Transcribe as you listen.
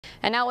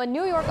And now a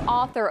New York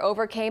author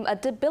overcame a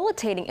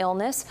debilitating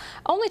illness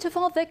only to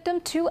fall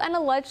victim to an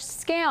alleged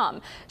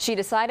scam. She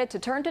decided to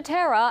turn to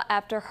Tara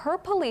after her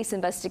police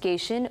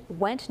investigation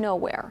went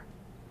nowhere.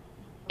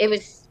 It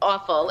was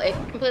awful. It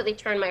completely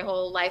turned my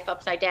whole life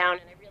upside down.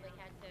 And I really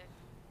had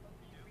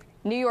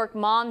to. New York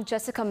mom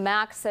Jessica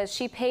Mack says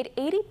she paid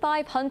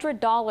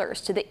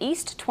 $8,500 to the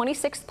East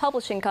 26th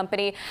Publishing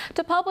Company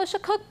to publish a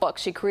cookbook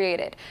she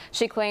created.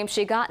 She claims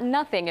she got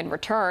nothing in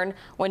return.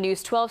 When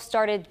News 12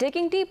 started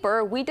digging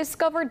deeper, we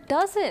discovered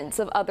dozens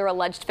of other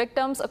alleged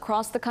victims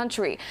across the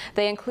country.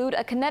 They include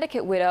a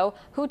Connecticut widow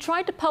who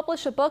tried to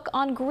publish a book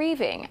on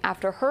grieving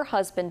after her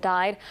husband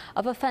died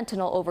of a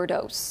fentanyl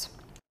overdose.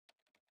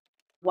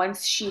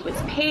 Once she was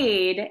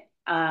paid,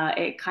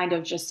 it kind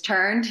of just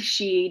turned.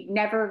 She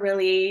never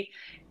really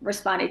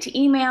responded to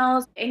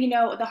emails. And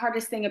the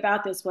hardest thing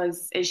about this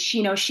is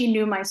she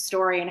knew my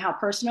story and how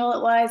personal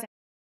it was.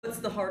 What's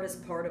the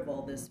hardest part of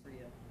all this for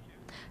you?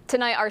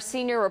 Tonight, our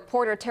senior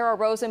reporter Tara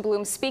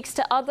Rosenblum speaks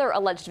to other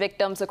alleged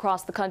victims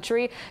across the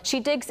country. She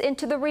digs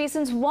into the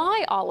reasons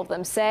why all of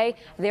them say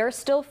they're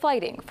still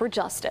fighting for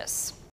justice.